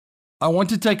I want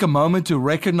to take a moment to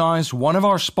recognize one of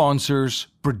our sponsors,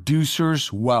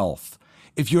 Producers Wealth.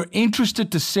 If you're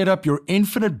interested to set up your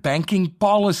infinite banking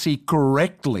policy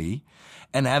correctly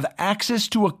and have access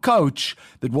to a coach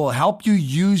that will help you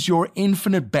use your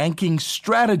infinite banking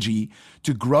strategy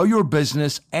to grow your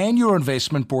business and your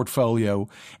investment portfolio,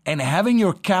 and having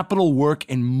your capital work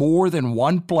in more than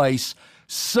one place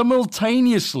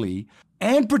simultaneously,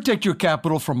 and protect your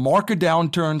capital from market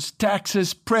downturns,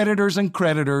 taxes, predators, and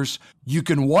creditors, you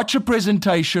can watch a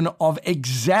presentation of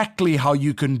exactly how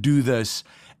you can do this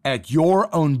at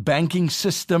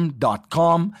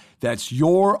yourownbankingsystem.com. That's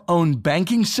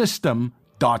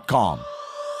yourownbankingsystem.com.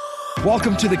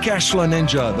 Welcome to the Cashflow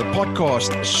Ninja, the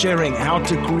podcast sharing how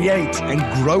to create and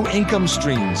grow income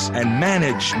streams and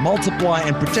manage, multiply,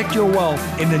 and protect your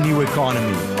wealth in the new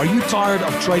economy. Are you tired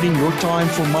of trading your time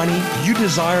for money? Do you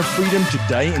desire freedom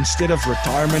today instead of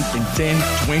retirement in 10,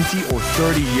 20, or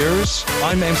 30 years?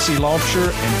 I'm MC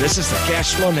Laubscher, and this is the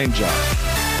Cashflow Ninja.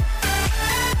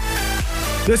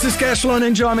 This is Cashflow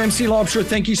Ninja. I'm MC Laubscher.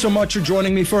 Thank you so much for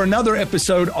joining me for another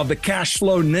episode of the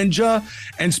Cashflow Ninja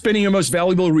and spending your most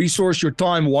valuable resource, your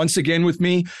time, once again with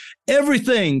me.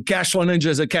 Everything Cashflow Ninja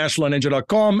is at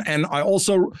cashflowninja.com. And I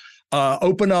also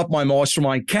open up my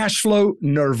mastermind, Cashflow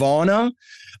Nirvana.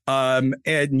 And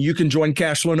you can join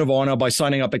Cashflow Nirvana by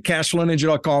signing up at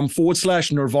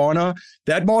cashflowninja.com/Nirvana.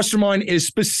 That mastermind is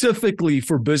specifically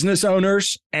for business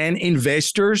owners and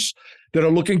investors that are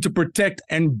looking to protect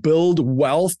and build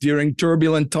wealth during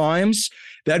turbulent times.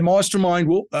 That mastermind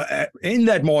will, in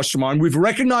that mastermind, we've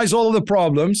recognized all of the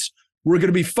problems. We're going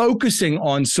to be focusing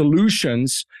on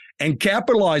solutions and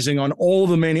capitalizing on all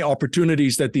the many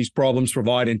opportunities that these problems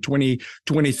provide in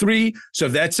 2023. So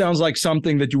if that sounds like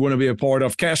something that you want to be a part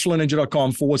of,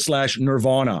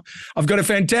 cashflowninja.com/Nirvana. I've got a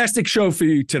fantastic show for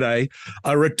you today.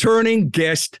 A returning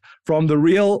guest from the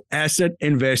Real Asset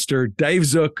Investor, Dave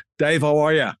Zook. Dave, how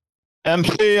are you?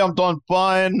 MC, I'm doing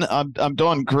fine. I'm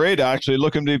doing great, actually.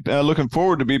 Looking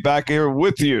forward to be back here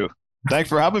with you. Thanks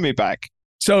for having me back.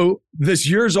 So this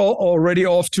year's already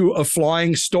off to a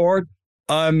flying start.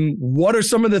 What are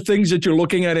some of the things that you're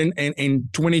looking at in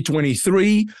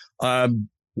 2023? How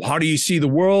do you see the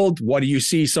world? What do you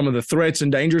see some of the threats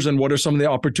and dangers, and what are some of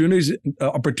the opportunities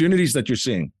that you're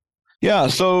seeing? Yeah.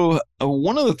 So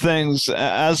one of the things,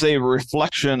 as a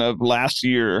reflection of last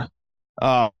year,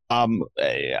 I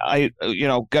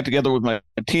got together with my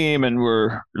team, and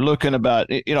we're looking at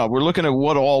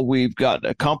what all we've got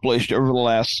accomplished over the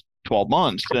last 12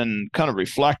 months, and kind of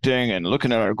reflecting and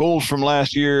looking at our goals from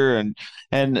last year. And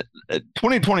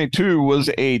 2022 was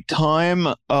a time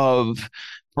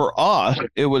for us,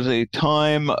 it was a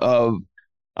time of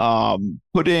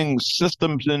putting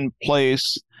systems in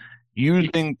place,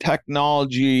 using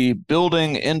technology,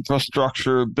 building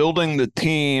infrastructure, building the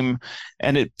team.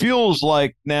 And it feels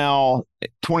like now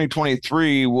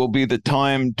 2023 will be the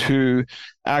time to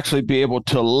actually be able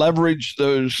to leverage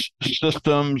those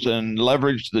systems and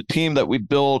leverage the team that we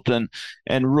built, and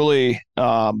really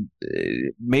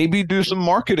maybe do some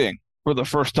marketing for the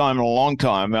first time in a long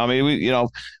time. I mean,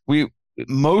 we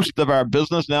most of our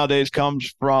business nowadays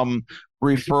comes from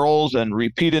referrals and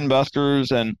repeat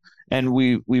investors, and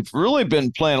we've really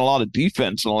been playing a lot of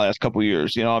defense in the last couple of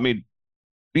years.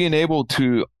 Being able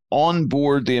to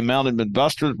onboard the amount of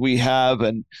investors we have,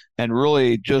 and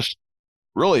really just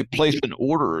placing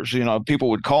orders. People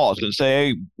would call us and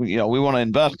say, hey, we want to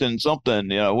invest in something.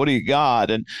 What do you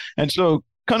got? And so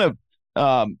kind of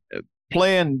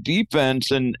playing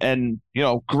defense and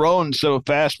growing so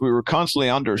fast, we were constantly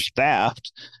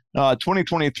understaffed.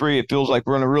 2023, it feels like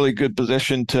we're in a really good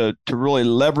position to really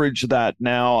leverage that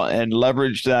now, and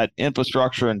leverage that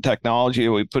infrastructure and technology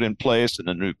we put in place, and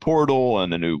a new portal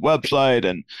and a new website,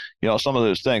 and some of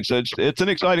those things. So it's an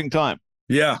exciting time.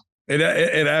 Yeah.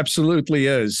 It absolutely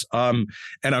is. And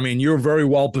I mean, you're very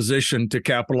well positioned to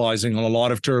capitalizing on a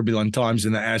lot of turbulent times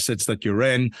in the assets that you're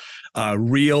in.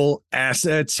 Real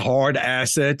assets, hard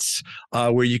assets,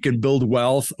 where you can build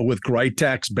wealth with great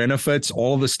tax benefits,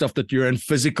 all of the stuff that you're in,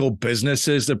 physical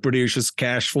businesses that produces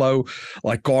cash flow,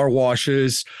 like car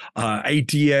washes,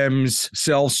 ATMs,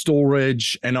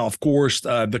 self-storage, and of course,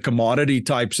 the commodity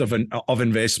types of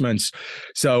investments.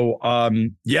 So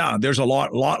there's a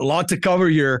lot to cover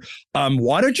here.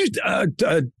 Why don't you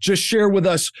just share with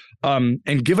us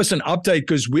and give us an update?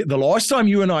 Because the last time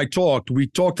you and I talked, we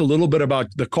talked a little bit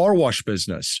about the car wash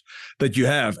business that you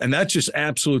have, and that's just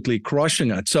absolutely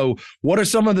crushing it. So what are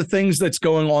some of the things that's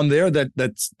going on there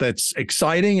that's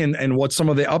exciting, and what's some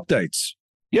of the updates?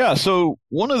 Yeah, so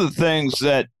one of the things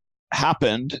that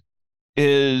happened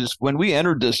is when we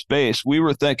entered this space, we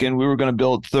were thinking we were going to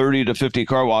build 30 to 50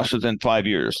 car washes in 5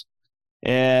 years.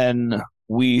 And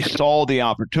we saw the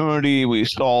opportunity, we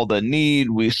saw the need,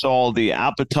 we saw the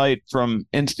appetite from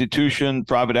institution,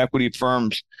 private equity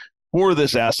firms for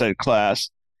this asset class.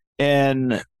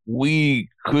 And we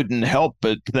couldn't help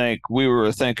but think we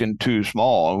were thinking too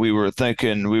small. We were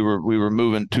thinking we were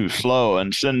moving too slow.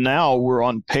 And so now we're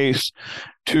on pace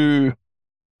to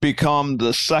become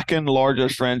the second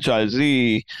largest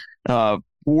franchisee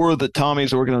for the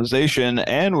Tommy's organization,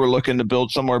 and we're looking to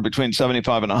build somewhere between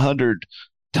 75 and 100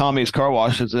 Tommy's car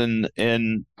washes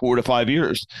in 4 to 5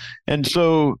 years. And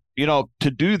so,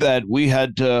 to do that, we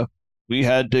had to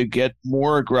get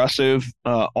more aggressive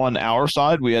on our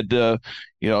side. We had to,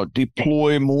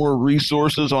 deploy more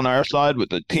resources on our side with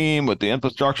the team, with the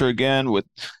infrastructure again, with,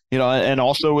 and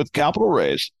also with capital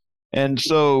raise. And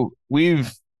so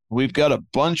we've got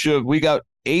we got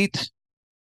 8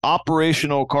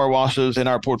 operational car washes in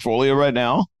our portfolio right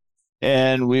now,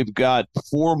 and we've got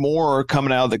 4 more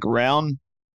coming out of the ground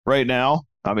right now.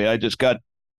 I mean, I just got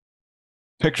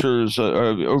pictures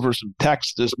over some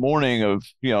text this morning of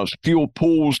fuel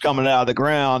pools coming out of the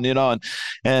ground,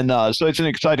 and so it's an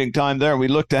exciting time there. We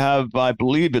look to have, I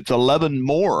believe it's 11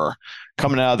 more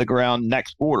coming out of the ground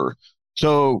next quarter.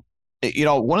 So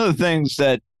one of the things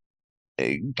that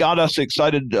got us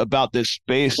excited about this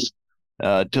space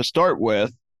to start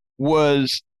with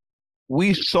was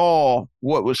we saw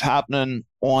what was happening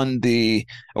we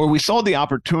saw the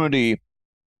opportunity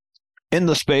in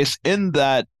the space, in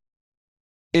that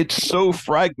it's so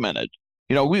fragmented.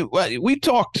 We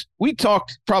talked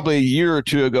probably a year or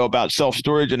two ago about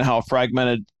self-storage and how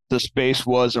fragmented the space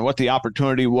was and what the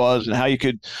opportunity was, and how you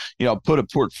could,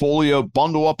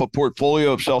 bundle up a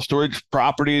portfolio of self-storage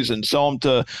properties and sell them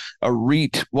to a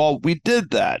REIT. Well, we did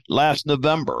that last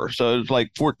November. So it was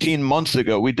like 14 months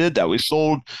ago. We did that. We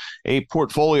sold a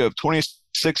portfolio of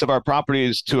 26 of our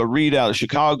properties to a REIT out of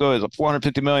Chicago as a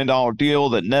 $450 million deal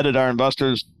that netted our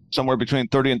investors somewhere between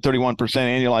 30 and 31%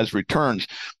 annualized returns.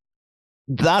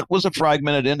 That was a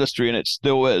fragmented industry, and it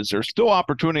still is. There's still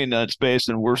opportunity in that space,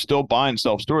 and we're still buying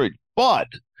self-storage. But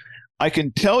I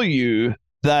can tell you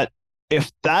that if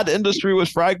that industry was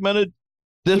fragmented,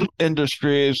 this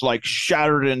industry is like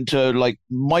shattered into like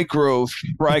micro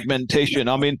fragmentation.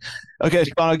 I mean, okay,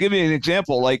 Scott, I'll give you an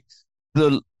example. Like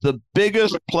the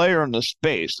biggest player in the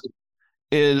space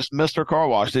is Mr. Car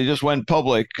Wash. They just went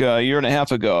public a year and a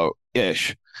half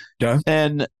ago-ish. Yeah.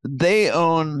 And they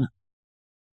own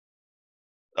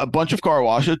a bunch of car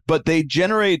washes, but they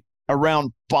generate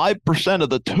around 5% of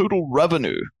the total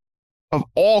revenue of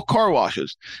all car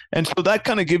washes. And so that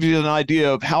kind of gives you an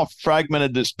idea of how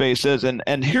fragmented this space is.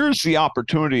 And here's the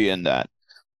opportunity in that.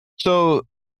 So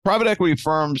private equity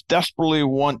firms desperately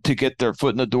want to get their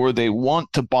foot in the door. They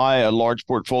want to buy a large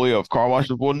portfolio of car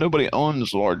washes. Well, nobody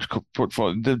owns large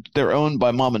portfolio. They're owned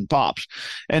by mom and pops.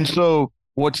 And so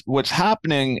what's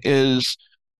happening is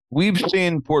we've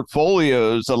seen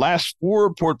portfolios, the last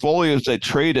 4 portfolios that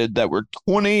traded that were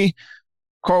 20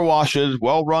 car washes,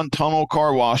 well-run tunnel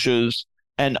car washes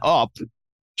and up,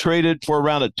 traded for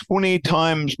around a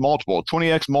 20x multiple,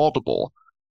 20x multiple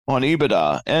on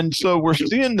EBITDA. And so we're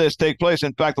seeing this take place.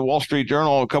 In fact, the Wall Street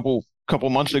Journal a couple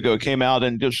months ago came out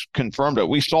and just confirmed it.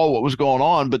 We saw what was going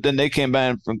on, but then they came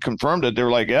back and confirmed it. They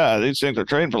were like, yeah, these things are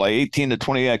trading for like 18 to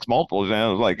 20x multiples. And I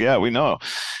was like, yeah, we know.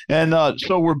 And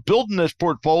so we're building this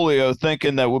portfolio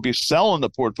thinking that we'll be selling the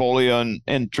portfolio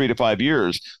in 3 to 5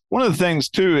 years. One of the things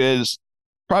too is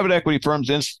private equity firms,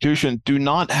 institutions do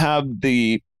not have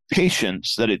the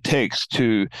patience that it takes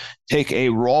to take a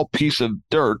raw piece of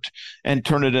dirt and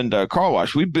turn it into a car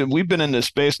wash. We've been in this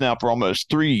space now for almost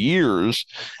 3 years,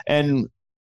 and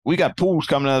we got pools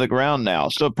coming out of the ground now.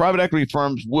 So private equity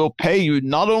firms will pay you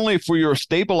not only for your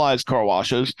stabilized car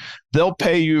washes, they'll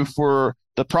pay you for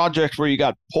the projects where you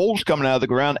got poles coming out of the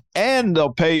ground, and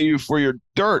they'll pay you for your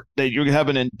dirt that you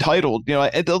haven't entitled.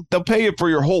 They'll pay you for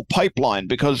your whole pipeline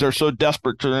because they're so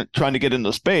desperate trying to get in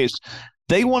the space.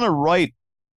 They want to write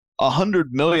 $100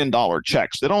 million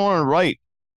checks. They don't want to write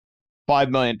 $5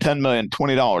 million, $10 million,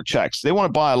 $20 checks. They want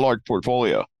to buy a large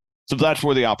portfolio. So that's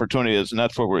where the opportunity is, and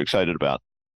that's what we're excited about.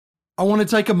 I want to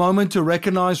take a moment to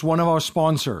recognize one of our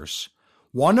sponsors.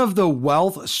 One of the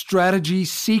wealth strategy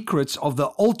secrets of the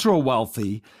ultra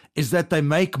wealthy is that they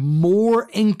make more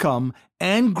income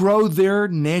and grow their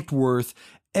net worth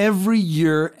every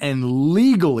year and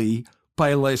legally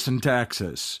pay less in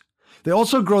taxes. They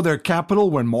also grow their capital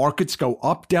when markets go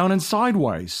up, down, and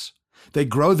sideways. They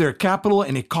grow their capital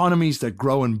in economies that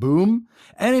grow and boom,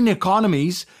 and in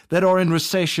economies that are in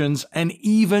recessions and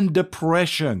even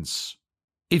depressions.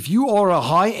 If you are a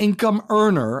high-income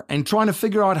earner and trying to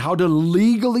figure out how to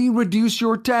legally reduce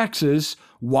your taxes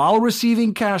while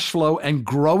receiving cash flow and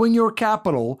growing your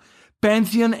capital,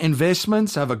 Pantheon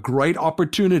Investments have a great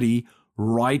opportunity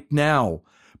right now.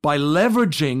 By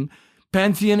leveraging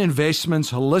Pantheon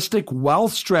Investments' holistic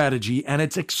wealth strategy and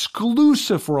its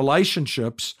exclusive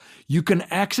relationships, you can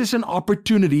access an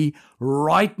opportunity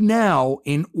right now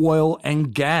in oil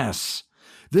and gas.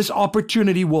 This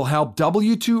opportunity will help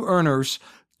W-2 earners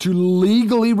to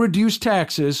legally reduce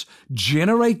taxes,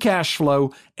 generate cash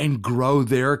flow, and grow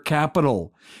their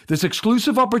capital. This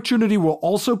exclusive opportunity will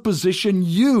also position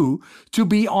you to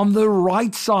be on the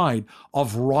right side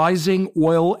of rising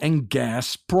oil and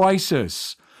gas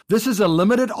prices. This is a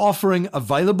limited offering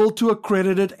available to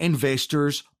accredited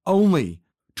investors only.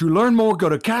 To learn more, go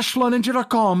to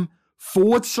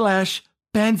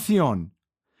cashflowninja.com/Pantheon.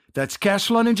 That's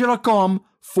cashflowninja.com/PANTHEON.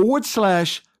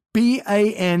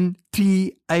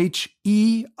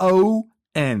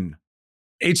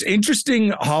 It's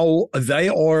interesting how they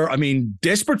are,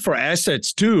 desperate for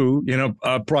assets too,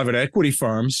 private equity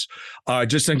firms,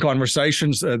 just in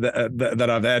conversations that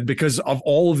I've had, because of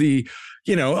all the,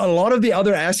 a lot of the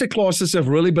other asset classes have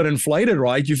really been inflated,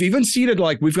 right? You've even seen it,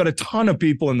 like we've got a ton of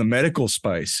people in the medical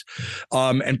space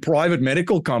and private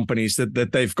medical companies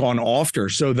that they've gone after.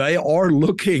 So they are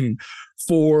looking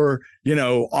for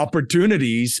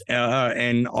opportunities,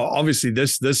 and obviously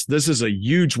this is a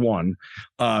huge one,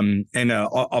 and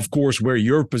of course where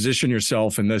you're positioned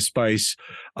yourself in this space,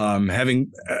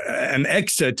 having an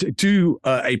exit to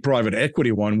a private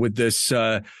equity one with this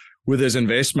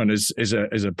investment is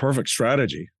a perfect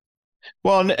strategy.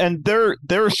 Well, and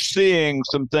they're seeing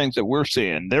some things that we're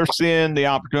seeing. They're seeing the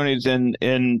opportunities in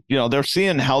they're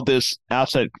seeing how this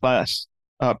asset class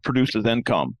produces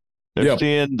income. They're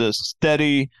seeing the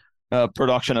steady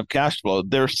production of cash flow.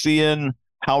 They're seeing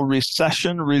how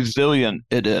recession resilient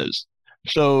it is.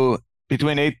 So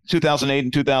between 2008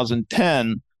 and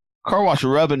 2010, car wash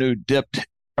revenue dipped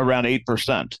around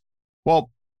 8%. Well,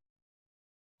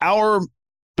 our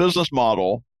business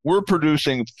model, we're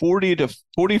producing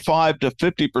 45 to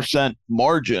 50%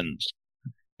 margins.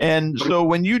 And so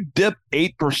when you dip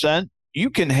 8%, you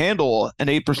can handle an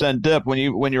 8% dip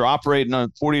when you're operating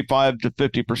on 45 to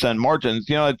 50% margins.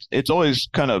 It's always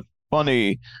kind of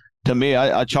funny to me.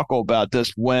 I chuckle about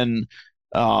this when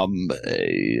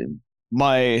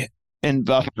my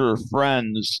investor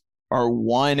friends are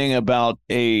whining about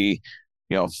a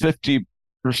 50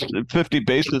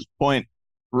 basis point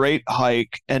rate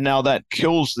hike, and now that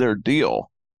kills their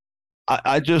deal.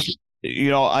 I just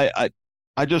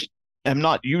am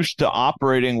not used to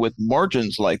operating with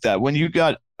margins like that. When you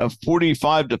got a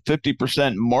 45 to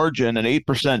 50% margin and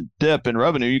 8% dip in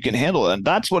revenue, you can handle it. And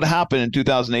that's what happened in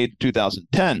 2008 to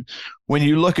 2010. When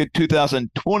you look at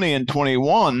 2020 and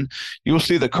 21, you'll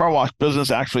see the car wash business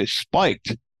actually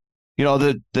spiked.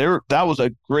 That was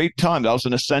a great time. That was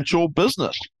an essential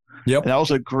business. Yep. And that was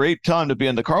a great time to be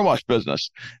in the car wash business.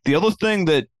 The other thing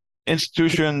that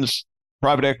institutions,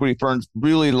 private equity firms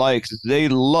really likes is they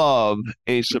love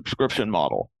a subscription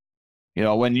model.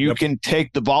 When you can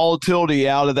take the volatility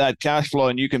out of that cash flow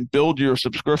and you can build your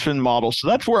subscription model. So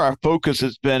that's where our focus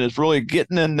has been, is really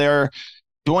getting in there,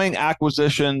 doing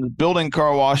acquisitions, building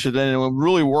car washes, and we're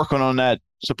really working on that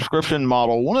subscription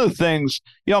model. One of the things,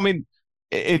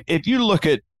 if you look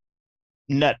at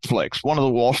Netflix, one of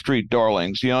the Wall Street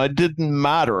darlings, it didn't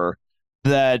matter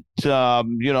that,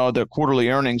 their quarterly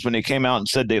earnings, when they came out and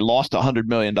said they lost $100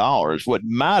 million. What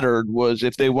mattered was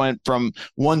if they went from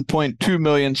 1.2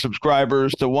 million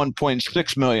subscribers to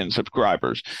 1.6 million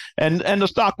subscribers, and the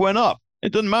stock went up.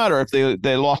 It didn't matter if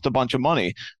they lost a bunch of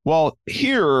money. Well,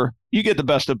 here you get the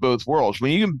best of both worlds.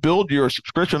 When you can build your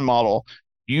subscription model,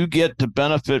 you get to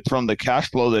benefit from the cash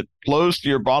flow that flows to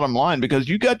your bottom line, because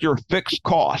you got your fixed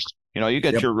cost. You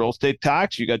got your real estate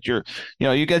tax, you got your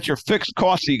fixed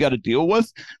costs that you got to deal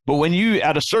with. But when you,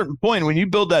 at a certain point, when you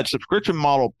build that subscription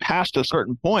model past a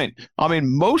certain point,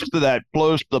 most of that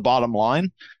flows to the bottom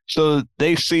line. So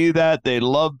they see that, they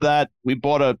love that. We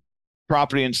bought a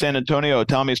property in San Antonio,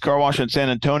 Tommy's Car Wash in San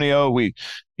Antonio. We,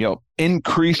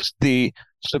 increased the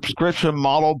subscription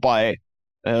model by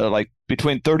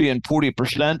between 30 and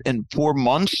 40% in 4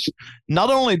 months. Not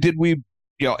only did we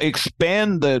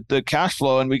expand the cash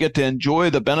flow and we get to enjoy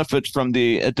the benefits from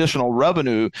the additional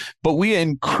revenue, but we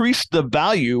increase the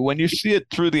value. When you see it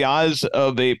through the eyes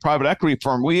of a private equity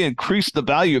firm, we increase the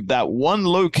value of that one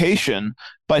location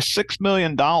by $6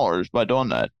 million by doing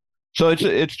that. So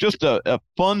it's just a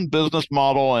fun business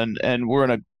model, and we're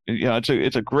in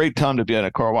it's a great time to be a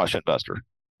car wash investor.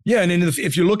 Yeah, and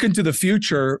if you look into the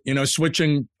future,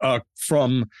 switching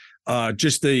from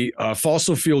just the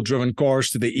fossil fuel driven cars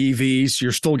to the EVs,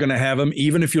 you're still going to have them,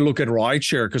 even if you look at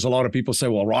rideshare, because a lot of people say,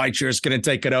 well, rideshare is going to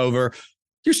take it over.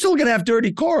 You're still going to have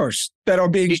dirty cars that are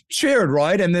being shared,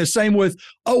 right? And the same with,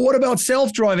 what about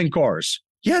self-driving cars?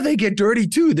 Yeah, they get dirty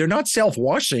too. They're not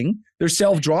self-washing. They're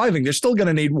self-driving. They're still going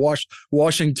to need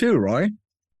washing too, right?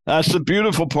 That's the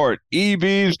beautiful part.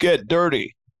 EVs get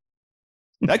dirty.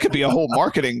 That could be a whole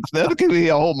marketing. That could be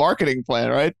a whole marketing plan,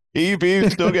 right?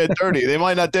 EVs still get dirty. They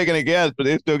might not take any gas, but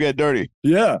they still get dirty.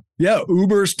 Yeah.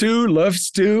 Ubers too,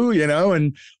 Lyfts too,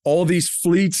 and all these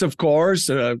fleets of cars.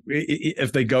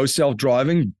 If they go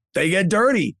self-driving, they get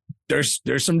dirty. There's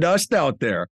some dust out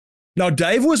there. Now,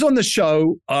 Dave was on the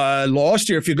show last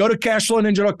year. If you go to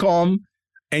cashflowninja.com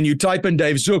and you type in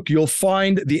Dave Zook, you'll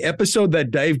find the episode that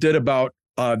Dave did about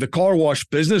the car wash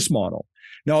business model.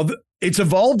 Now, it's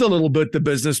evolved a little bit, the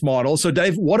business model. So,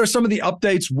 Dave, what are some of the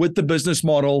updates with the business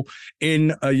model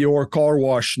in your car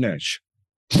wash niche?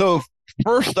 So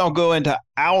first, I'll go into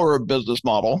our business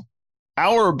model.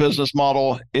 Our business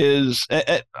model is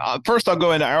first I'll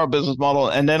go into our business model,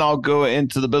 and then I'll go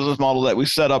into the business model that we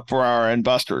set up for our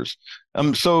investors.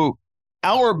 So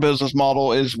our business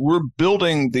model is we're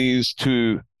building these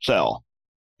to sell.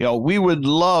 We would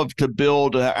love to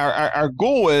build. Our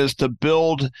goal is to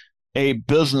build a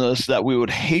business that we would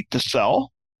hate to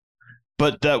sell,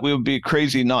 but that we would be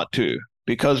crazy not to,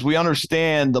 because we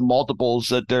understand the multiples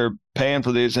that they're paying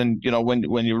for these. And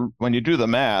when you do the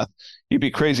math, you'd be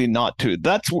crazy not to.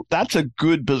 That's a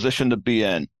good position to be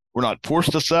in. We're not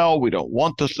forced to sell. We don't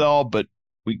want to sell, but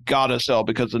we gotta sell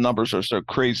because the numbers are so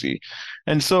crazy.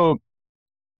 And so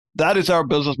that is our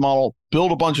business model.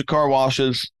 Build a bunch of car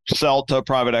washes, sell to a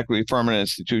private equity firm and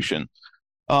institution.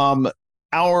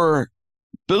 Our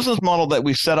business model that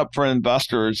we set up for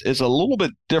investors is a little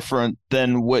bit different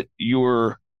than what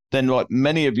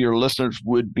many of your listeners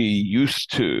would be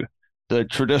used to. The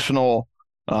traditional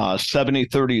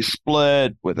 70-30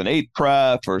 split with an 8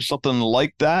 pref or something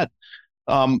like that.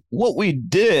 What we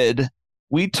did,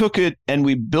 we took it and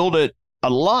we built it a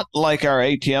lot like our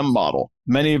ATM model.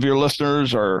 Many of your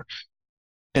listeners are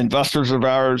investors of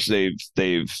ours. They're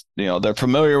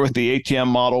familiar with the ATM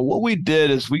model. What we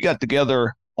did is we got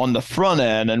together on the front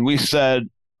end and we said,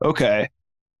 okay,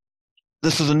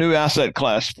 this is a new asset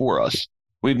class for us.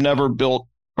 We've never built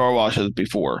car washes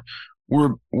before.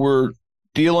 We're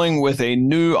dealing with a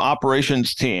new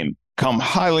operations team, come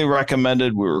highly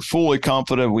recommended. We were fully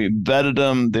confident. We vetted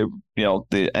them.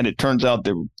 And it turns out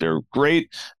they're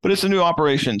great, but it's a new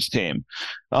operations team.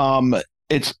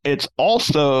 It's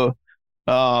also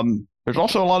there's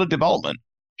also a lot of development.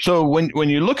 So when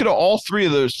you look at all three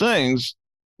of those things,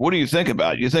 what do you think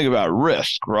about? You think about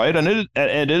risk, right? And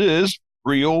it is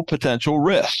real potential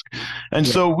risk. And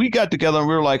so we got together and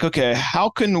we were like, okay, how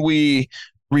can we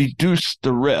reduce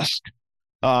the risk?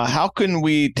 How can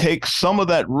we take some of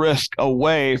that risk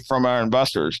away from our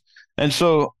investors? And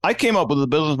so I came up with a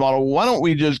business model. Why don't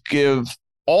we just give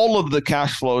all of the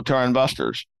cash flow to our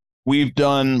investors? We've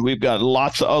got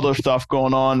lots of other stuff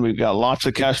going on. We've got lots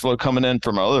of cash flow coming in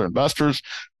from our other investors.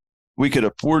 We could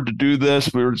afford to do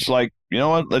this. We were just like, you know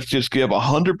what? Let's just give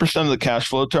 100% of the cash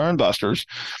flow to our investors.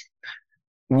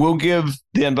 We'll give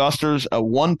the investors a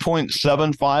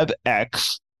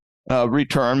 1.75x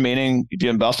return, meaning if you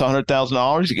invest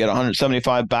 $100,000, you get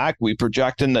 175 back. We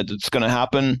projecting that it's going to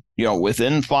happen,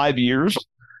 within 5 years.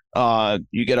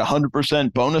 You get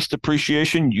 100% bonus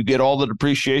depreciation. You get all the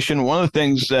depreciation. One of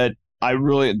the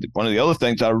other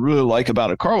things I really like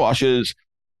about a car wash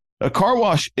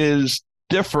is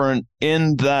different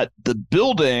in that the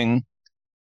building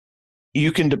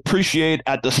you can depreciate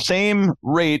at the same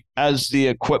rate as the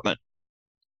equipment.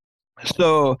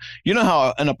 So you know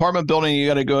how an apartment building, you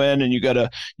got to go in and you got to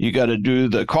do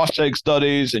the cost seg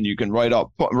studies, and you can write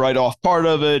off part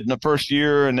of it in the first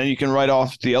year, and then you can write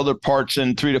off the other parts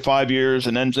in 3 to 5 years,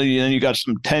 and then you got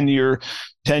some 10-year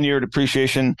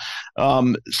depreciation.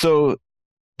 So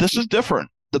this is different.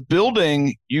 The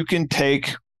building, you can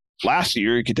take. Last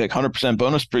year, you could take 100%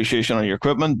 bonus depreciation on your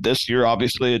equipment. This year,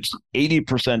 obviously, it's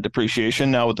 80%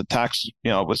 depreciation now with the tax,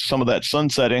 with some of that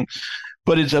sunsetting.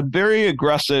 But it's a very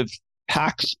aggressive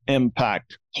tax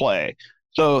impact play.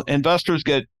 So investors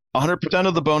get 100%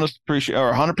 of the bonus depreciation,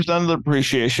 or 100% of the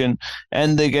depreciation,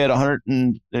 and they get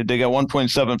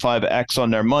 1.75x on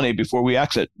their money before we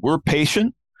exit. We're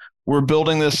patient. We're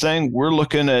building this thing. We're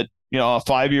looking at a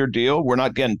 5-year deal. We're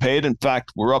not getting paid. In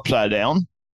fact, we're upside down.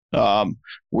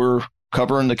 We're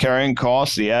covering the carrying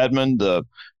costs, the admin, the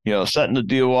setting the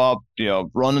deal up,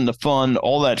 running the fund,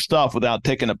 all that stuff without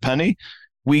taking a penny.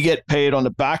 we get paid on the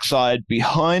backside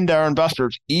behind our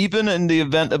investors, even in the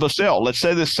event of a sale. Let's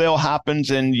say the sale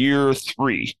happens in year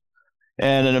 3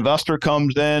 and an investor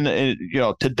comes in and,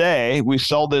 today we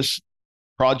sell this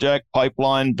project,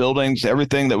 pipeline, buildings,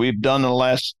 everything that we've done in the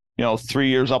last, 3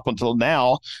 years up until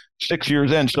now, 6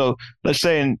 years in. So let's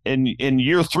say in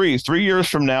year 3 years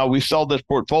from now, we sell this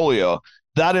portfolio.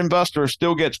 That investor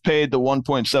still gets paid the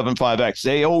 1.75x.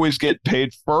 They always get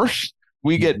paid first.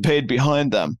 We get paid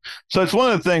behind them. So it's one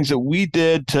of the things that we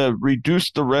did to reduce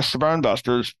the risk of our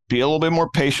investors, be a little bit more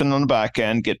patient on the back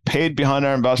end, get paid behind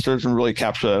our investors, and really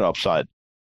capture that upside.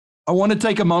 I want to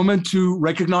take a moment to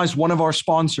recognize one of our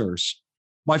sponsors.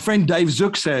 My friend Dave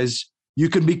Zook says, you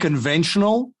can be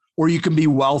conventional or you can be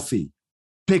wealthy.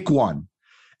 Pick one.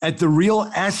 At The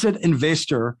Real Asset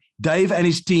Investor, Dave and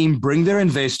his team bring their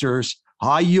investors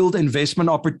high-yield investment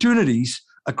opportunities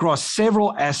across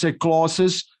several asset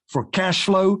classes for cash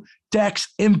flow, tax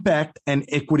impact, and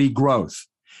equity growth.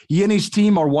 He and his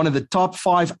team are one of the top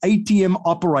 5 ATM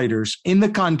operators in the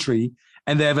country,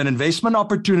 and they have an investment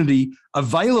opportunity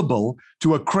available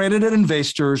to accredited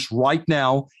investors right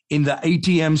now in the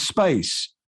ATM space.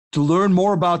 To learn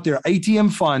more about their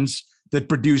ATM funds that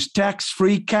produce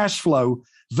tax-free cash flow,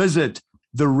 visit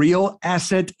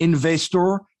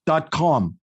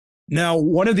therealassetinvestor.com. Now,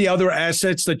 one of the other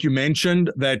assets that you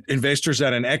mentioned that investors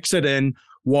had an exit in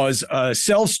was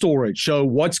self-storage. So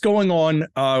what's going on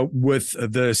with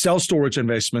the self-storage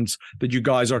investments that you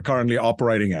guys are currently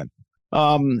operating in?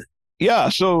 So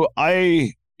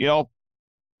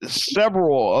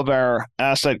several of our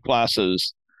asset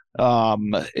classes,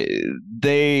 one of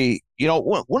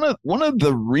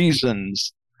the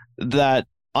reasons that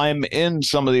I'm in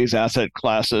some of these asset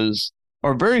classes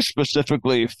are very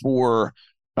specifically for,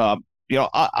 I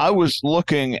was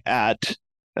looking at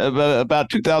about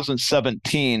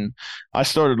 2017, I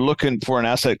started looking for an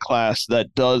asset class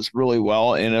that does really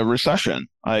well in a recession.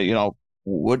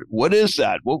 What is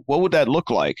that? What would that look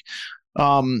like?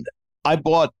 I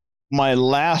bought my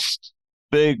last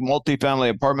big multifamily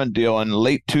apartment deal in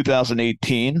late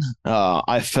 2018.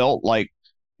 I felt like,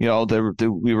 we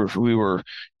were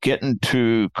getting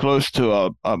too close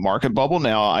to a market bubble.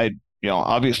 Now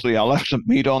obviously I left some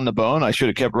meat on the bone. I should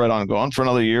have kept right on going for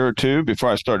another year or two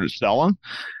before I started selling.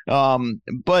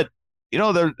 But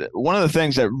one of the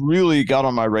things that really got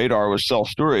on my radar was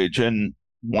self-storage. And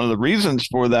one of the reasons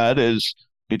for that is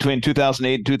between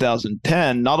 2008 and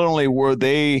 2010, not only were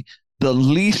they the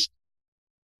least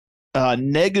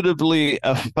negatively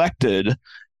affected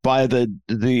by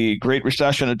the Great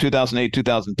Recession of 2008,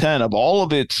 2010 of all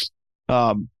of its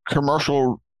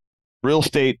commercial real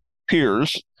estate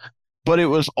peers, but it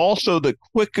was also the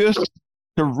quickest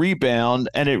to rebound,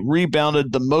 and it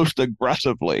rebounded the most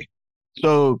aggressively.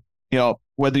 So,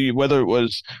 whether it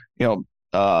was,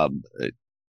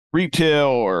 retail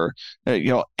or,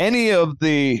 any of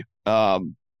the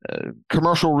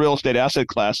commercial real estate asset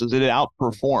classes, it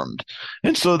outperformed.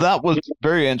 And so that was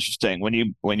very interesting. When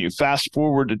you fast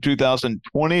forward to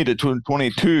 2020 to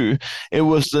 2022, it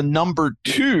was the number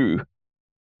 2.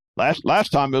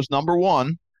 Last time it was number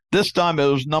 1. This time it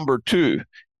was number 2.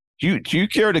 Do you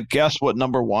care to guess what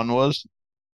number 1 was?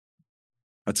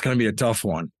 That's going to be a tough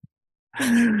one.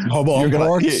 You're gonna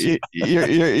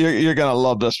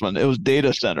love this one. It was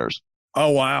data centers.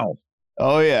 Oh, wow.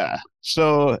 Oh, yeah.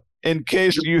 So in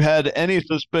case you had any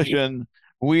suspicion,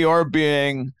 we are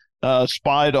being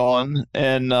spied on.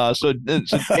 And so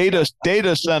data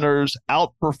centers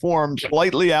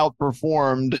slightly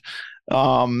outperformed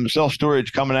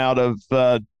self-storage coming out of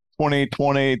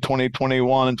 2020,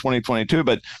 2021, and 2022.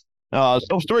 But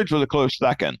self-storage was a close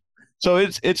second. So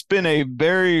it's been a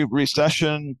very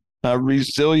recession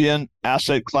resilient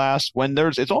asset class.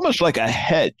 It's almost like a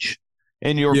hedge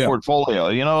in your portfolio.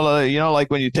 Like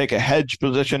when you take a hedge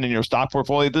position in your stock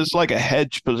portfolio, this is like a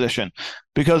hedge position,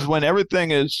 because when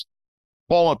everything is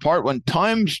falling apart, when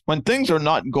things are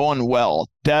not going well,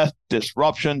 death,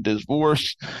 disruption,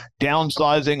 divorce,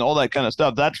 downsizing, all that kind of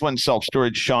stuff, that's when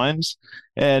self-storage shines.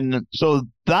 And so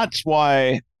that's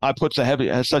why I put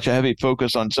such a heavy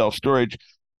focus on self-storage.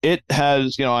 It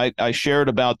has, I shared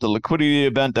about the liquidity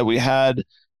event that we had.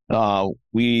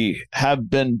 We have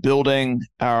been building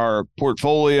our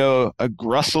portfolio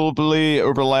aggressively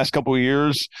over the last couple of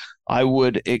years. I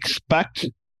would expect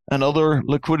another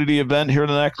liquidity event here in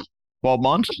the next 12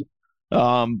 months.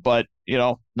 But,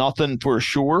 nothing for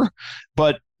sure.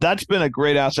 But that's been a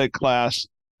great asset class.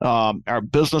 Our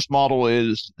business model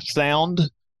is sound.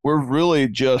 We're really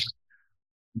just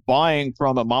buying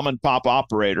from a mom and pop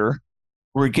operator.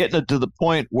 We're getting it to the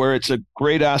point where it's a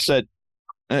great asset,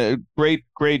 great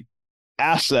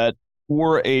asset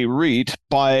for a REIT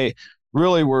by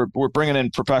really we're bringing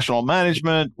in professional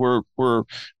management. We're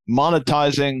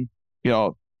monetizing,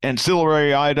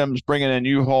 ancillary items, bringing in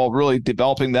U-Haul, really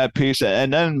developing that piece.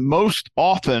 And then most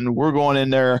often we're going in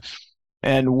there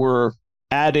and we're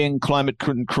adding climate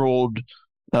controlled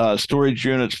storage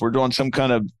units. We're doing some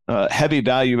kind of heavy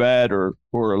value add or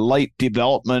light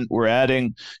development. We're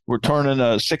turning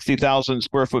a 60,000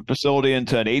 square foot facility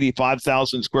into an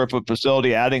 85,000 square foot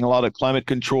facility, adding a lot of climate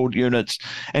controlled units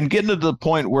and getting to the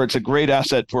point where it's a great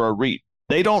asset for a REIT.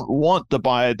 They don't want to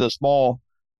buy the small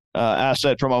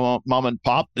asset from a mom and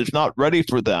pop. It's not ready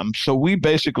for them. So we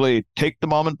basically take the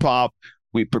mom and pop,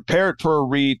 we prepare it for a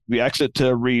REIT, we exit to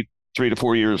a REIT 3 to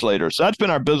 4 years later. So that's been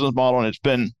our business model, and it's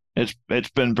been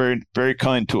very, very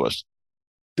kind to us.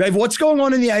 Dave, what's going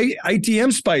on in the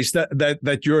ATM space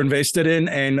that you're invested in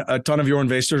and a ton of your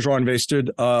investors are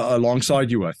invested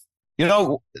alongside you with?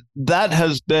 That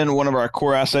has been one of our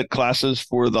core asset classes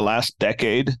for the last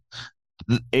decade.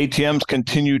 ATMs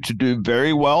continue to do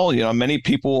very well. Many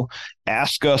people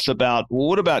ask us about, well,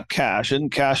 what about cash? Isn't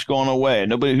cash going away?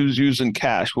 Nobody who's using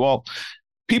cash. Well,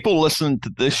 people listening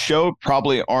to this show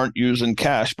probably aren't using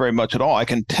cash very much at all. I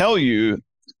can tell you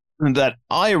that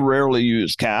I rarely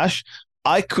use cash.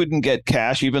 I couldn't get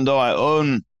cash, even though I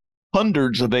own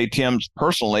hundreds of ATMs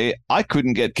personally. I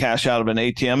couldn't get cash out of an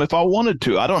ATM if I wanted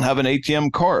to. I don't have an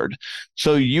ATM card.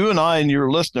 So you and I and your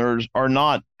listeners are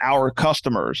not our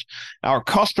customers. Our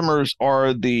customers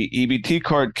are the EBT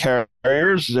card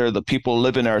carriers. They're the people who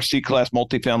live in our C-class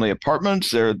multifamily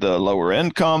apartments. They're the lower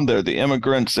income. They're the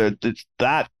immigrants. It's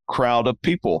that crowd of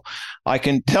people. I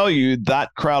can tell you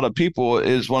that crowd of people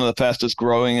is one of the fastest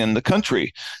growing in the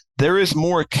country. There is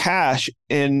more cash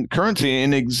in currency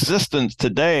in existence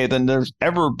today than there's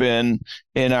ever been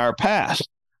in our past.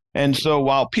 And so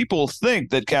while people think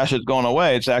that cash has gone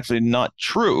away, it's actually not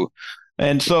true.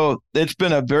 And so it's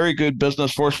been a very good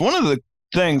business for us. One of the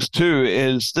things, too,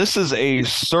 is this is a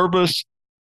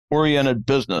service-oriented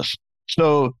business.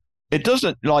 So it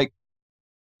doesn't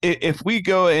if we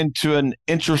go into an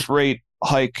interest rate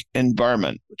hike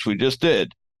environment, which we just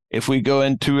did, if we go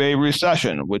into a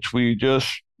recession, which we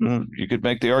just, you could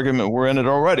make the argument we're in it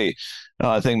already.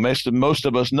 I think most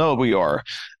of us know we are.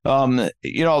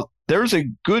 There's a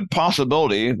good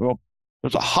possibility, well,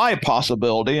 there's a high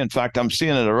possibility, in fact, I'm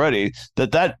seeing it already,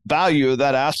 that value of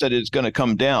that asset is going to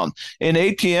come down. In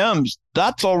ATMs,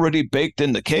 that's already baked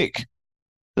in the cake.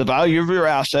 The value of your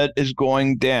asset is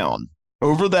going down.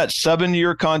 Over that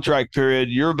 7-year contract period,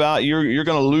 you're going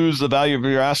to lose the value of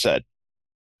your asset.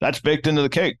 That's baked into the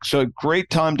cake. So a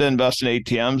great time to invest in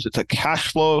ATMs. It's a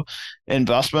cash flow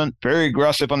investment, very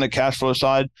aggressive on the cash flow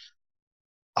side.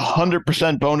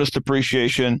 100% bonus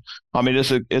depreciation. I mean,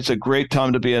 it's a great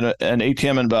time to be an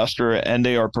ATM investor, and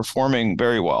they are performing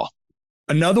very well.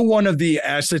 Another one of the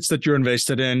assets that you're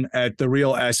invested in at the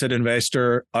Real Asset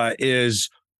Investor is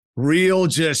real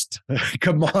just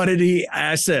commodity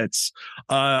assets.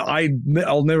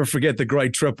 I'll never forget the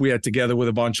great trip we had together with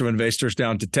a bunch of investors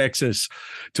down to Texas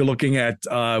to looking at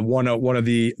one of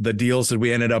the deals that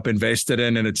we ended up invested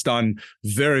in, and it's done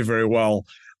very, very well.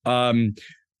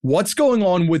 What's going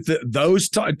on with those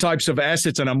types of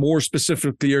assets? And I'm more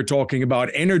specifically here talking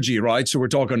about energy, right? So we're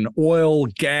talking oil,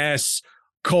 gas,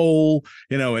 coal,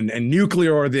 and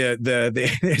nuclear are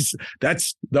those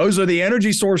are the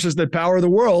energy sources that power the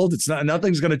world.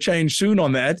 Nothing's going to change soon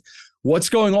on that. What's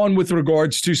going on with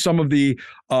regards to some of the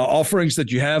offerings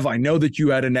that you have? I know that you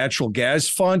had a natural gas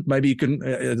fund. Maybe you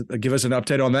can give us an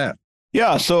update on that.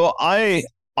 Yeah. So I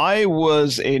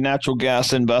was a natural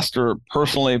gas investor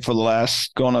personally for the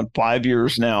last going on 5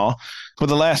 years now. For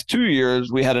the last 2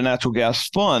 years, we had a natural gas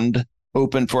fund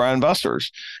open for our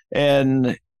investors.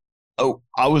 And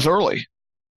I was early.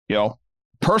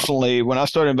 Personally, when I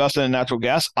started investing in natural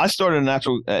gas, I started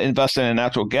investing in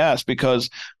natural gas because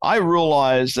I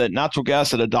realized that natural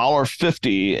gas at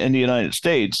 $1.50 in the United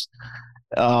States,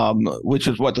 which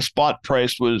is what the spot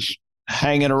price was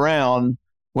hanging around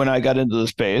when I got into the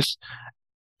space.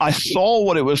 I saw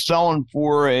what it was selling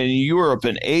for in Europe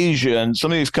and Asia and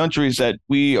some of these countries that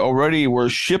we already were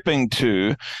shipping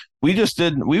to. We just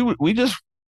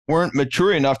weren't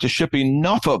mature enough to ship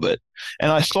enough of it.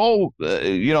 And I saw,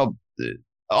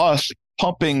 us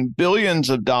pumping billions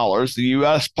of dollars, the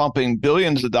U.S. pumping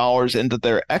billions of dollars into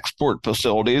their export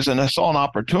facilities. And I saw an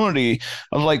opportunity.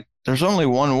 I was like, there's only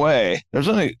one way. There's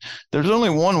only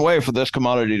one way for this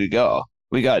commodity to go.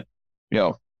 We got,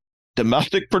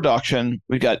 domestic production.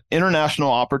 We got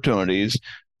international opportunities.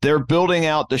 They're building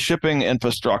out the shipping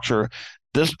infrastructure.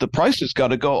 The price has got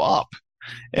to go up.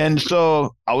 And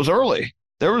so I was early.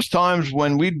 There was times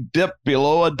when we dipped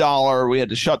below $1. We had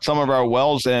to shut some of our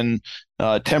wells in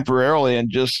temporarily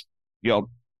and just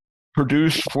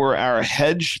produce for our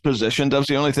hedge positions. That's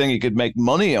the only thing you could make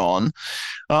money on.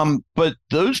 But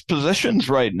those positions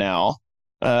right now,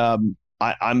 I'm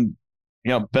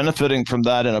benefiting from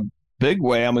that in a big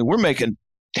way. I mean, we're making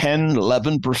 10,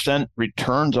 11%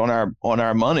 returns on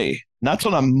our money. And that's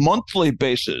on a monthly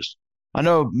basis. I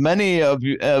know many of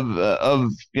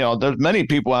there's many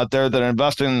people out there that are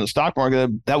investing in the stock market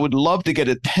that would love to get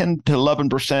a 10 to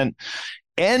 11%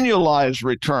 annualized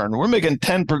return. We're making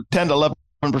 10 to 11%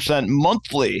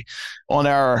 monthly on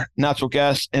our natural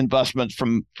gas investments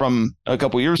from a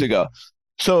couple of years ago.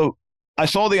 So I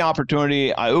saw the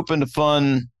opportunity. I opened a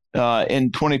fund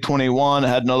in 2021. I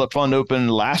had another fund open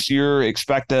last year.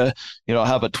 Expect to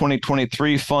have a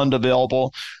 2023 fund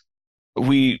available.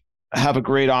 We have a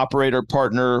great operator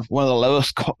partner, one of the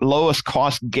lowest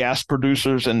cost gas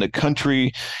producers in the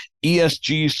country,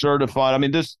 ESG certified. I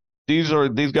mean, these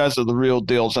guys are the real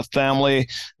deal. It's a family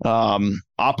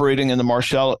operating in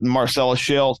the Marcellus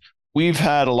Shale. We've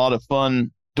had a lot of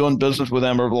fun doing business with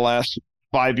them over the last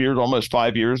 5 years, almost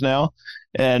 5 years now.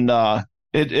 And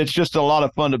it's just a lot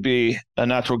of fun to be a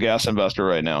natural gas investor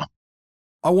right now.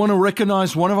 I want to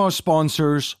recognize one of our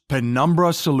sponsors,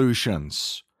 Penumbra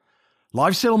Solutions.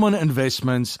 Life settlement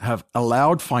investments have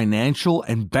allowed financial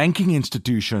and banking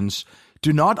institutions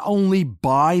to not only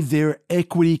buy their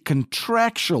equity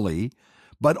contractually,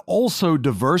 but also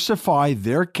diversify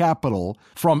their capital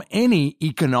from any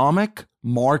economic,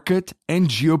 market, and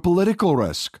geopolitical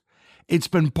risk. It's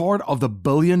been part of the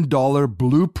billion-dollar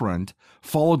blueprint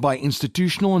followed by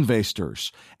institutional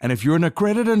investors. And if you're an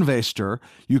accredited investor,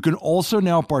 you can also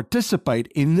now participate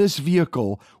in this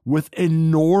vehicle with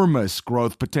enormous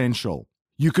growth potential.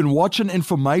 You can watch an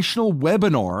informational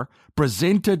webinar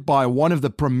presented by one of the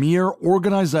premier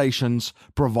organizations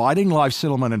providing life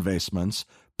settlement investments,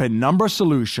 Penumbra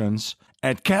Solutions,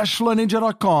 at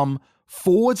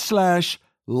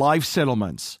cashflowninja.com/life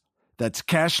settlements. That's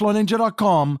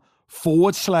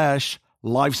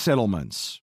cashflowninja.com/life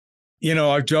settlements.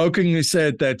 I've jokingly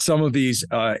said that some of these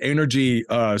energy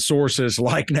sources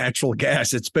like natural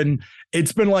gas, it's been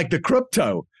like the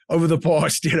crypto over the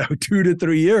past, 2 to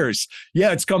 3 years.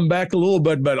 Yeah, it's come back a little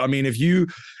bit, but I mean, if you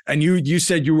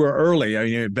said you were early, I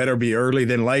mean, it better be early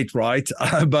than late, right?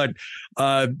 But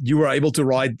you were able to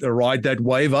ride that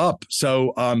wave up.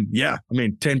 So yeah, I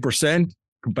mean, 10%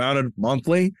 compounded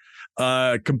monthly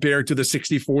compared to the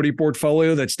 60-40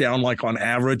 portfolio that's down like on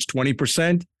average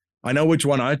 20%. I know which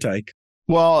one I take.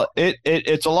 Well,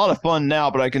 it's a lot of fun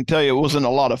now, but I can tell you it wasn't a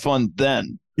lot of fun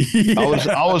then. Yeah.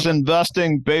 I was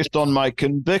investing based on my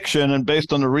conviction and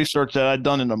based on the research that I'd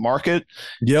done in the market.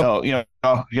 Yep. So,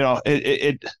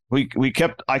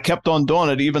 I kept on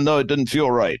doing it even though it didn't feel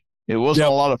right. It wasn't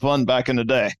a lot of fun back in the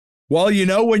day. Well,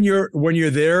 when you're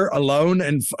there alone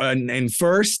and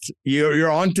first,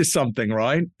 you're onto something,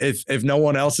 right? If no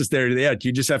one else is there yet,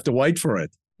 you just have to wait for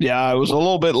it. Yeah, I was a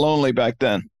little bit lonely back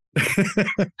then.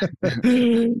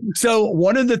 So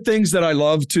one of the things that I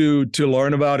love to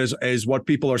learn about is what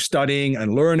people are studying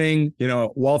and learning.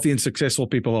 Wealthy and successful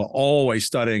people are always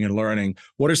studying and learning.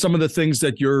 What are some of the things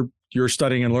that you're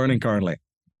studying and learning currently?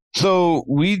 So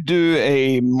we do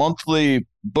a monthly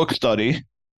book study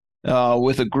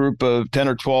with a group of 10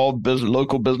 or 12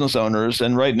 local business owners,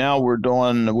 and right now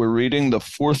we're reading The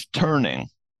Fourth Turning.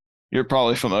 You're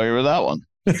probably familiar with that one.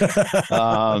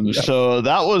 So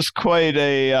that was quite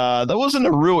that wasn't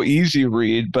a real easy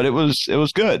read, but it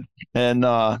was good, and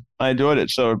I enjoyed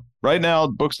it. So right now,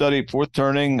 book study, Fourth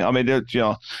Turning. I mean, there's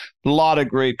a lot of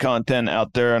great content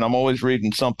out there, and I'm always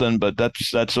reading something, but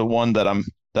that's the one that I'm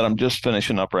just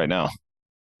finishing up right now.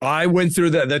 I went through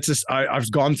that.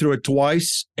 I've gone through it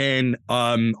twice, and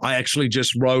I actually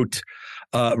just wrote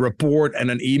a report and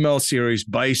an email series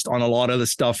based on a lot of the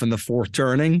stuff in The Fourth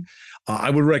Turning. I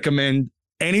would recommend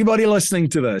anybody listening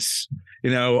to this,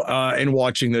 and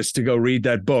watching this to go read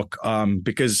that book,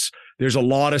 because there's a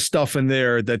lot of stuff in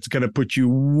there that's going to put you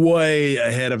way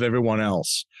ahead of everyone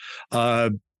else.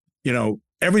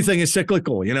 Everything is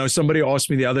cyclical. Somebody asked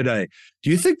me the other day,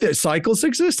 do you think that cycles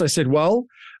exist? I said, well,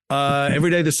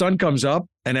 every day the sun comes up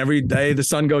and every day the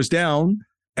sun goes down.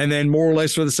 And then more or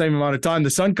less for the same amount of time, the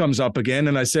sun comes up again.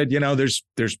 And I said, there's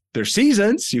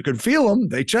seasons. You can feel them.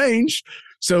 They change.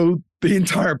 So the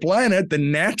entire planet, the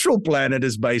natural planet,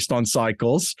 is based on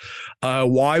cycles.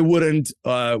 Why wouldn't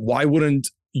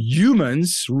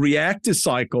humans react to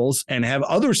cycles and have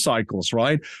other cycles,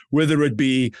 right? Whether it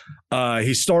be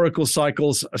historical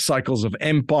cycles, cycles of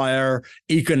empire,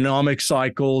 economic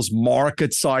cycles,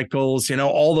 market cycles,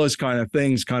 all those kind of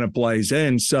things kind of plays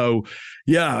in. So,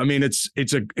 yeah, I mean, it's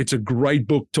a great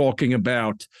book talking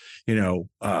about,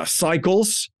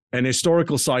 cycles and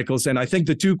historical cycles. And I think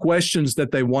the two questions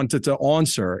that they wanted to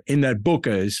answer in that book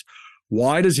is,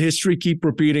 why does history keep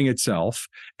repeating itself?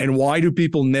 And why do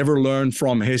people never learn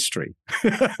from history?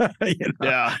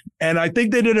 Yeah. And I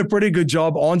think they did a pretty good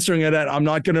job answering it. I'm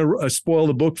not going to spoil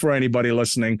the book for anybody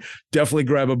listening. Definitely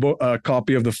grab a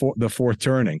copy of the Fourth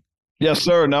Turning. Yes,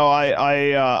 sir. No,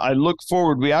 I look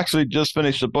forward. We actually just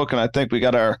finished the book, and I think we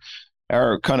got our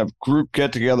kind of group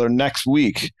get together next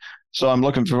week. So I'm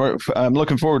looking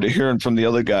forward to hearing from the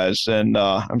other guys, and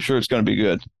I'm sure it's going to be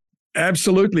good.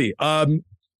 Absolutely.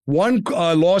 One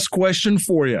last question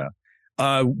for you.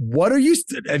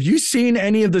 Have you seen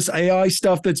any of this AI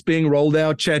stuff that's being rolled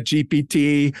out,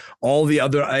 ChatGPT, all the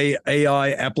other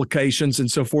AI applications and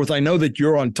so forth? I know that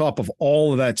you're on top of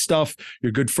all of that stuff.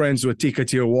 You're good friends with Tika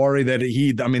Tiwari,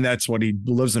 that's what he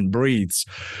lives and breathes.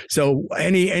 So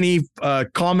any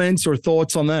comments or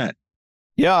thoughts on that?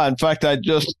 Yeah, in fact, I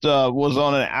just was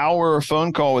on an hour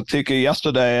phone call with Tika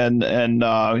yesterday, and we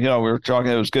were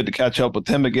talking. It was good to catch up with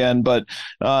him again. But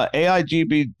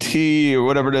AIGBT or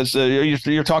whatever it is,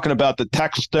 you're talking about the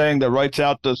text thing that writes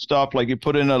out the stuff, like you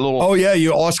put in a little. Oh yeah,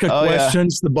 you ask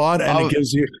questions, the bot, and it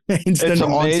gives you instant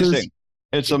answers.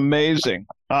 It's amazing.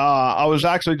 I was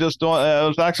actually just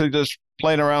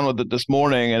playing around with it this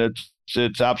morning, and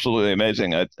it's absolutely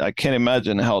amazing. I can't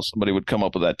imagine how somebody would come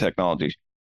up with that technology.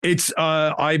 It's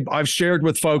I've shared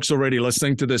with folks already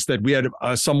listening to this that we had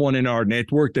someone in our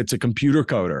network that's a computer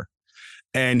coder,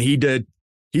 and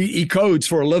he codes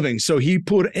for a living. So he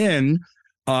put in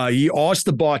he asked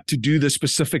the bot to do the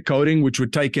specific coding, which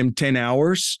would take him 10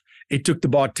 hours. It took the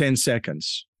bot 10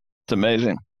 seconds. It's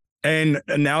amazing. And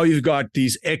now you've got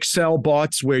these Excel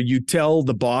bots where you tell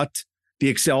the bot the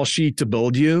Excel sheet to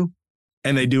build you,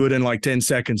 and they do it in like 10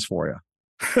 seconds for you.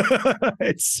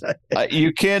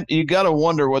 You got to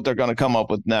wonder what they're going to come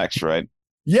up with next, right?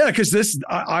 Yeah, because this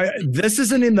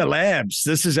isn't in the labs.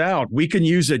 This is out. We can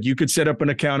use it. You could set up an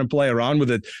account and play around with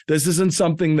it. This isn't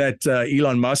something that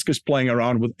Elon Musk is playing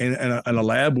around with in a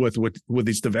lab with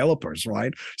these developers,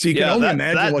 right? So you can only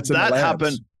imagine what's in the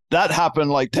labs. That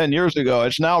happened like 10 years ago.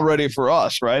 It's now ready for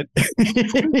us, right?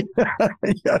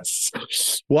 Yes.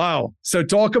 Wow. So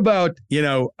talk about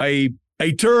a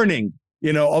turning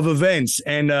of events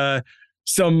and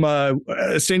some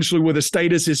essentially where the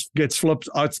status gets flipped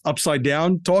upside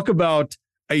down. Talk about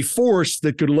a force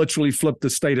that could literally flip the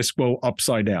status quo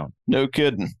upside down. No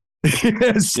kidding.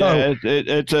 So,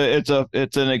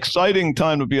 it's an exciting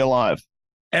time to be alive.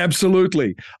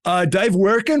 Absolutely. Dave,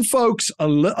 where can folks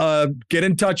get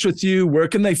in touch with you? Where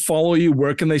can they follow you?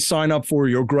 Where can they sign up for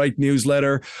your great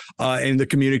newsletter and the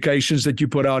communications that you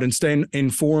put out and stay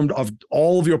informed of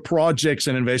all of your projects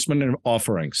and investment and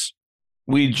offerings?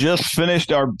 We just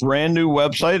finished our brand new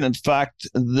website. In fact,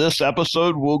 this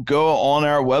episode will go on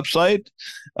our website.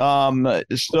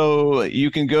 So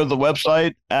you can go to the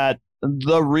website at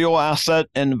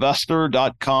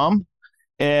therealassetinvestor.com.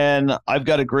 And I've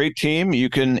got a great team. You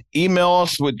can email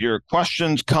us with your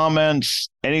questions, comments,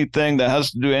 anything that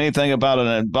has to do anything about an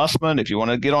investment. If you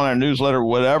want to get on our newsletter,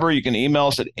 whatever, you can email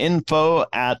us at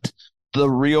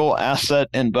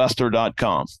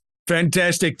info@therealassetinvestor.com.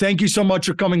 Fantastic. Thank you so much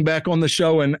for coming back on the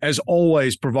show. And as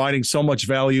always, providing so much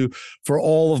value for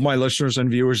all of my listeners and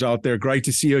viewers out there. Great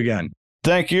to see you again.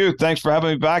 Thank you. Thanks for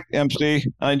having me back, MC.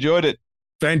 I enjoyed it.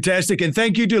 Fantastic. And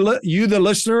thank you to you, the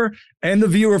listener and the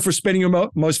viewer, for spending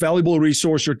your most valuable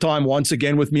resource, your time, once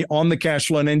again with me on the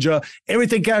Cashflow Ninja.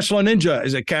 Everything Cashflow Ninja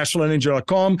is at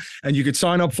cashflowninja.com. And you can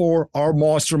sign up for our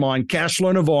mastermind,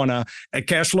 Cashflow Nirvana, at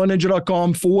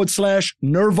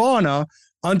cashflowninja.com/Nirvana.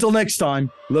 Until next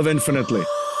time, live infinitely.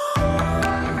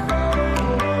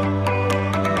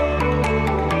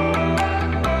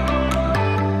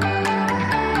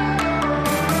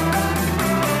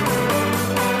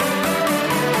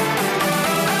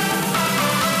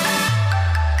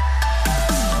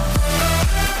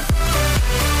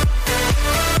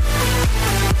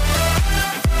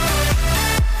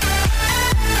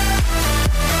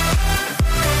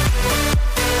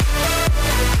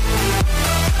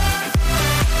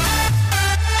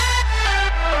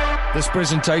 This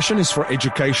presentation is for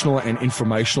educational and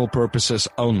informational purposes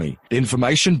only. The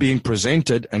information being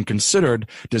presented and considered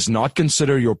does not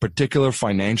consider your particular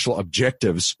financial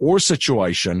objectives or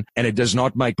situation, and it does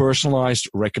not make personalized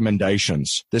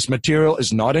recommendations. This material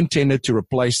is not intended to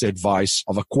replace the advice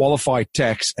of a qualified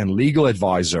tax and legal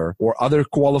advisor or other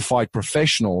qualified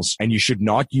professionals, and you should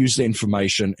not use the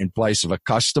information in place of a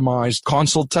customized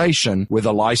consultation with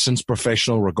a licensed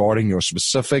professional regarding your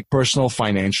specific personal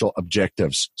financial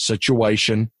objectives, situation,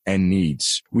 and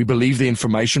needs. We believe the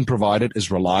information provided is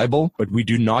reliable, but we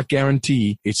do not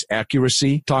guarantee its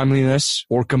accuracy, timeliness,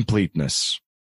 or completeness.